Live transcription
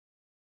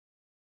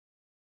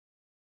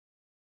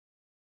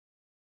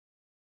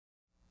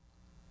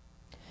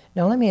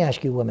Now let me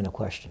ask you women a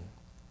question.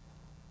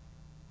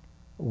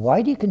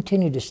 Why do you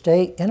continue to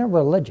stay in a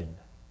religion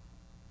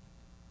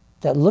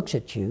that looks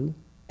at you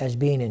as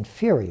being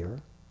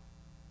inferior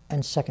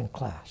and second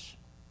class?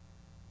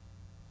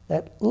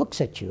 That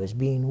looks at you as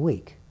being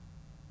weak?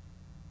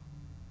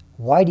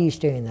 Why do you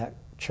stay in that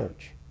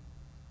church?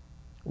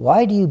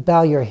 Why do you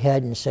bow your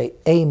head and say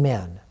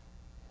amen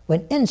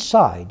when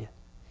inside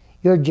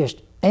you're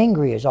just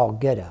angry as all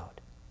get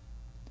out?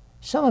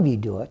 Some of you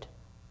do it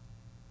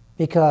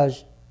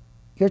because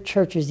your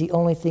church is the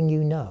only thing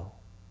you know.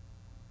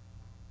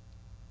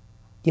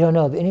 You don't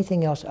know of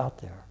anything else out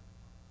there.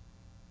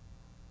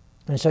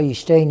 And so you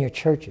stay in your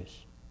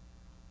churches.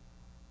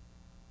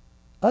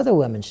 Other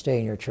women stay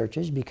in your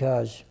churches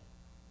because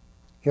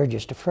you're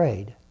just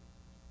afraid.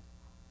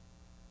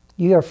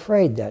 You're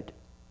afraid that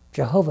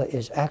Jehovah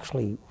is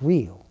actually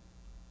real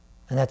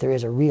and that there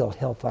is a real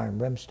hellfire and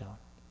brimstone.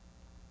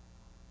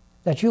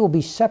 That you will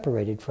be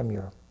separated from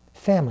your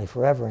family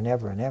forever and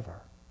ever and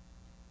ever.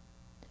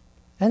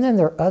 And then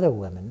there are other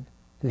women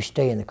who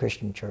stay in the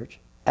Christian church,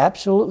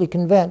 absolutely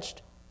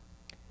convinced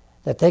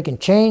that they can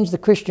change the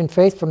Christian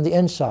faith from the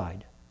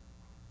inside.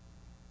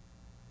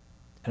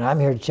 And I'm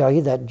here to tell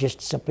you that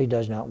just simply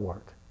does not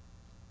work.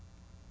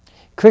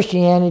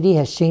 Christianity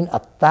has seen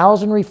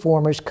 1,000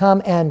 reformers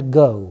come and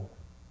go.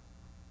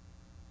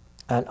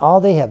 And all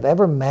they have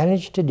ever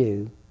managed to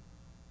do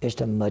is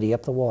to muddy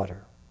up the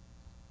water.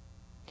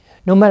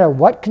 No matter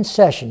what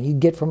concession you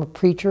get from a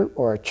preacher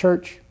or a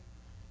church,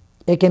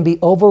 it can be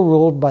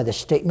overruled by the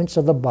statements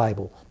of the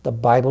Bible. The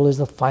Bible is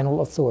the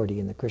final authority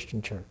in the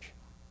Christian church.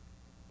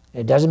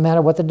 It doesn't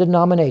matter what the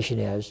denomination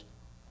is,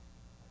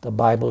 the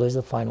Bible is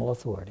the final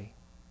authority.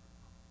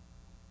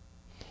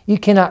 You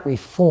cannot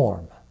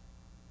reform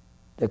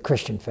the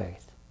Christian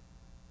faith.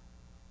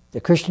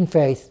 The Christian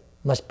faith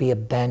must be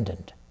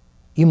abandoned.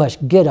 You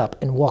must get up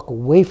and walk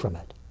away from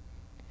it.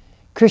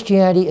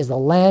 Christianity is the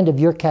land of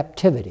your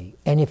captivity,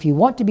 and if you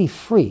want to be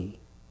free,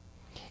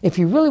 if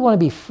you really want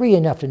to be free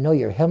enough to know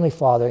your Heavenly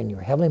Father and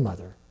your Heavenly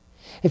Mother,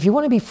 if you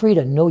want to be free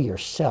to know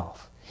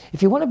yourself,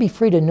 if you want to be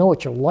free to know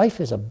what your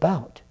life is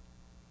about,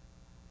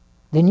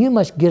 then you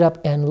must get up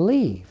and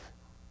leave.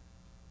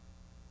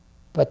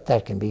 But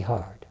that can be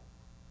hard.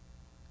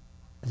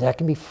 That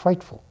can be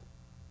frightful.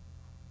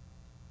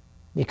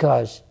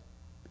 Because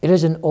it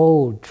is an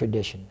old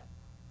tradition,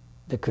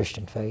 the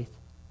Christian faith.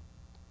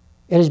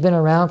 It has been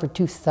around for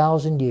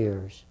 2,000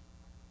 years.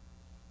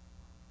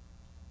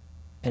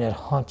 And it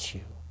haunts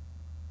you.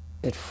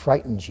 It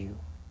frightens you.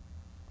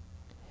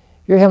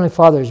 Your Heavenly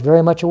Father is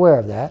very much aware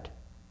of that.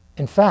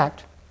 In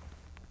fact,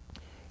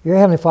 your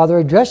Heavenly Father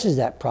addresses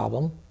that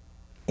problem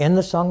in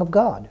the Song of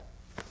God.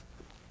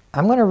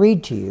 I'm going to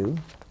read to you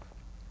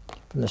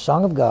from the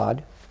Song of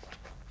God,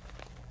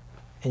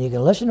 and you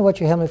can listen to what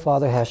your Heavenly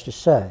Father has to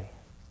say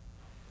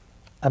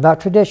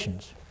about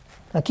traditions.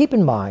 Now keep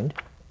in mind,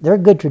 there are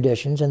good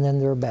traditions and then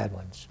there are bad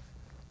ones.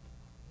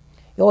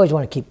 You always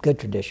want to keep good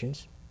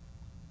traditions.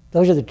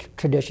 Those are the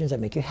traditions that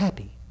make you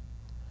happy.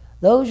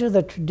 Those are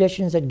the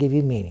traditions that give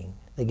you meaning.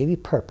 They give you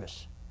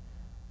purpose.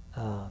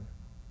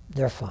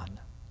 They're fun.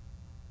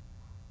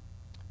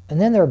 And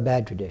then there are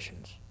bad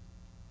traditions.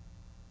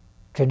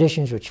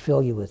 Traditions which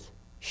fill you with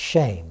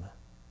shame,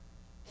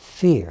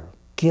 fear,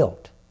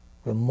 guilt,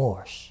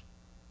 remorse.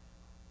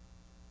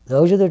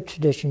 Those are the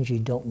traditions you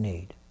don't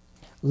need.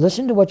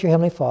 Listen to what your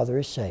Heavenly Father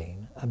is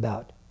saying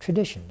about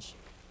traditions.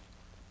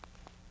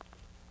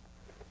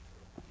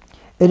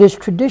 It is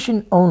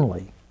tradition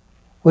only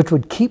which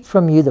would keep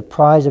from you the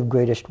prize of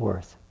greatest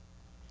worth.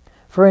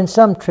 For in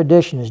some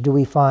traditions do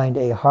we find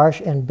a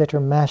harsh and bitter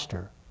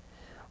master,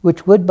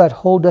 which would but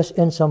hold us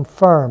in some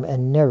firm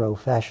and narrow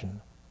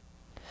fashion,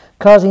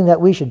 causing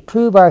that we should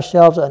prove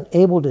ourselves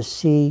unable to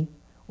see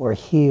or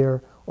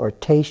hear or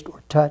taste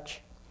or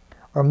touch,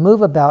 or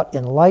move about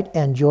in light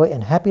and joy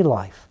and happy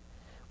life,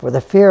 for the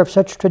fear of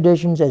such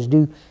traditions as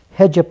do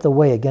hedge up the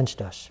way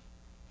against us.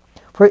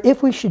 For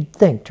if we should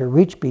think to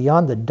reach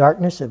beyond the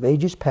darkness of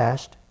ages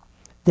past,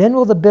 then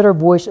will the bitter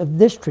voice of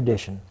this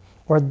tradition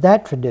or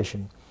that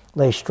tradition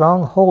lay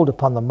strong hold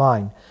upon the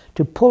mind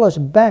to pull us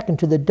back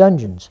into the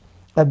dungeons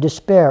of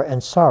despair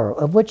and sorrow,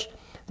 of which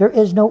there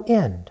is no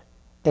end,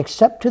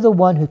 except to the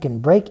one who can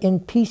break in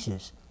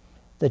pieces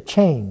the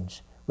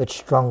chains which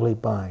strongly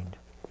bind.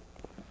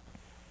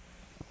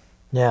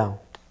 Now,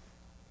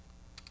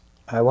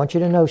 I want you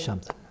to know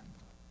something.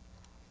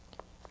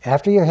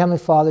 After your Heavenly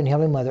Father and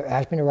Heavenly Mother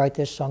asked me to write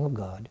this Song of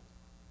God,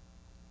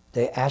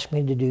 they asked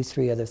me to do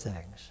 3 other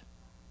things.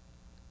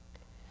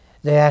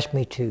 They asked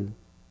me to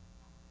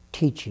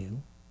teach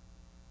you,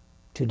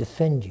 to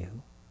defend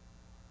you,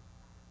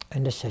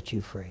 and to set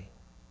you free.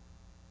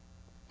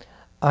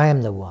 I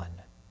am the one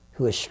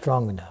who is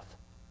strong enough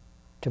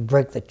to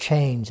break the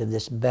chains of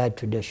this bad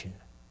tradition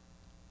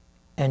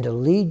and to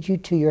lead you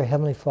to your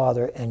Heavenly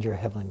Father and your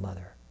Heavenly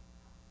Mother.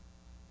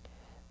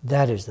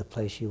 That is the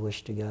place you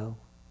wish to go.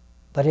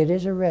 But it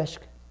is a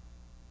risk.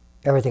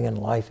 Everything in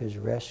life is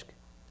risk.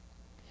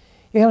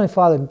 Your Heavenly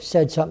Father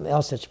said something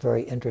else that's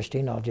very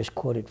interesting. I'll just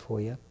quote it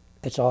for you.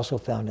 It's also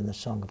found in the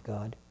Song of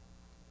God.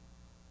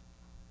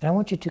 And I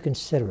want you to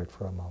consider it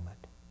for a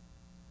moment.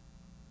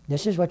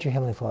 This is what your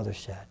Heavenly Father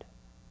said.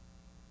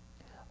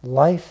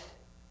 Life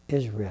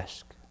is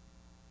risk.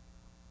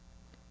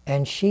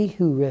 And she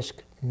who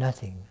risks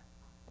nothing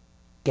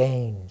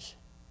gains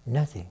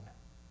nothing,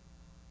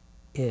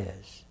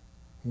 is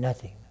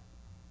nothing.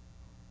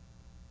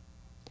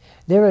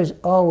 There is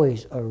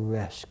always a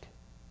risk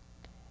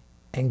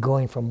in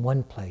going from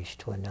one place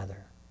to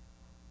another.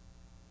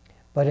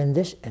 But in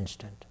this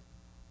instant,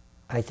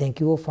 I think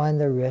you will find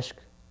the risk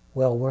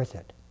well worth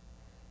it.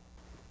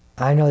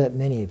 I know that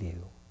many of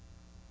you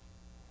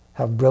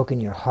have broken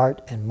your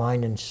heart and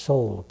mind and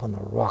soul upon the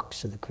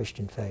rocks of the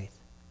Christian faith.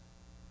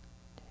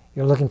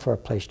 You're looking for a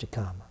place to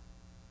come.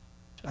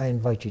 I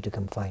invite you to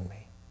come find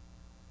me.